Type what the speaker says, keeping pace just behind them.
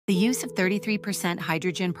The use of 33%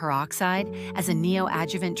 hydrogen peroxide as a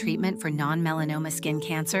neoadjuvant treatment for non-melanoma skin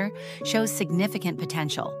cancer shows significant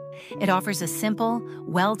potential. It offers a simple,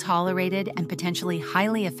 well-tolerated, and potentially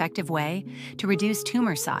highly effective way to reduce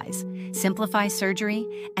tumor size, simplify surgery,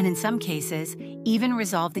 and in some cases, even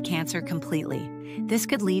resolve the cancer completely. This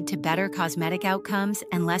could lead to better cosmetic outcomes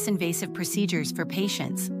and less invasive procedures for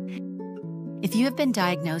patients. If you have been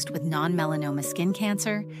diagnosed with non-melanoma skin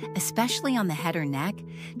cancer, especially on the head or neck,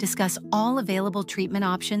 discuss all available treatment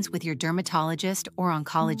options with your dermatologist or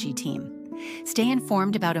oncology team. Stay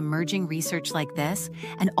informed about emerging research like this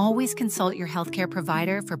and always consult your healthcare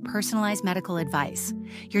provider for personalized medical advice.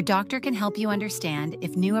 Your doctor can help you understand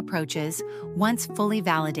if new approaches, once fully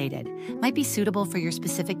validated, might be suitable for your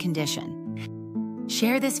specific condition.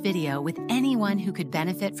 Share this video with anyone who could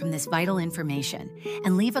benefit from this vital information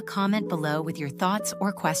and leave a comment below with your thoughts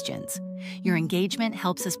or questions. Your engagement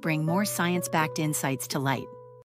helps us bring more science-backed insights to light.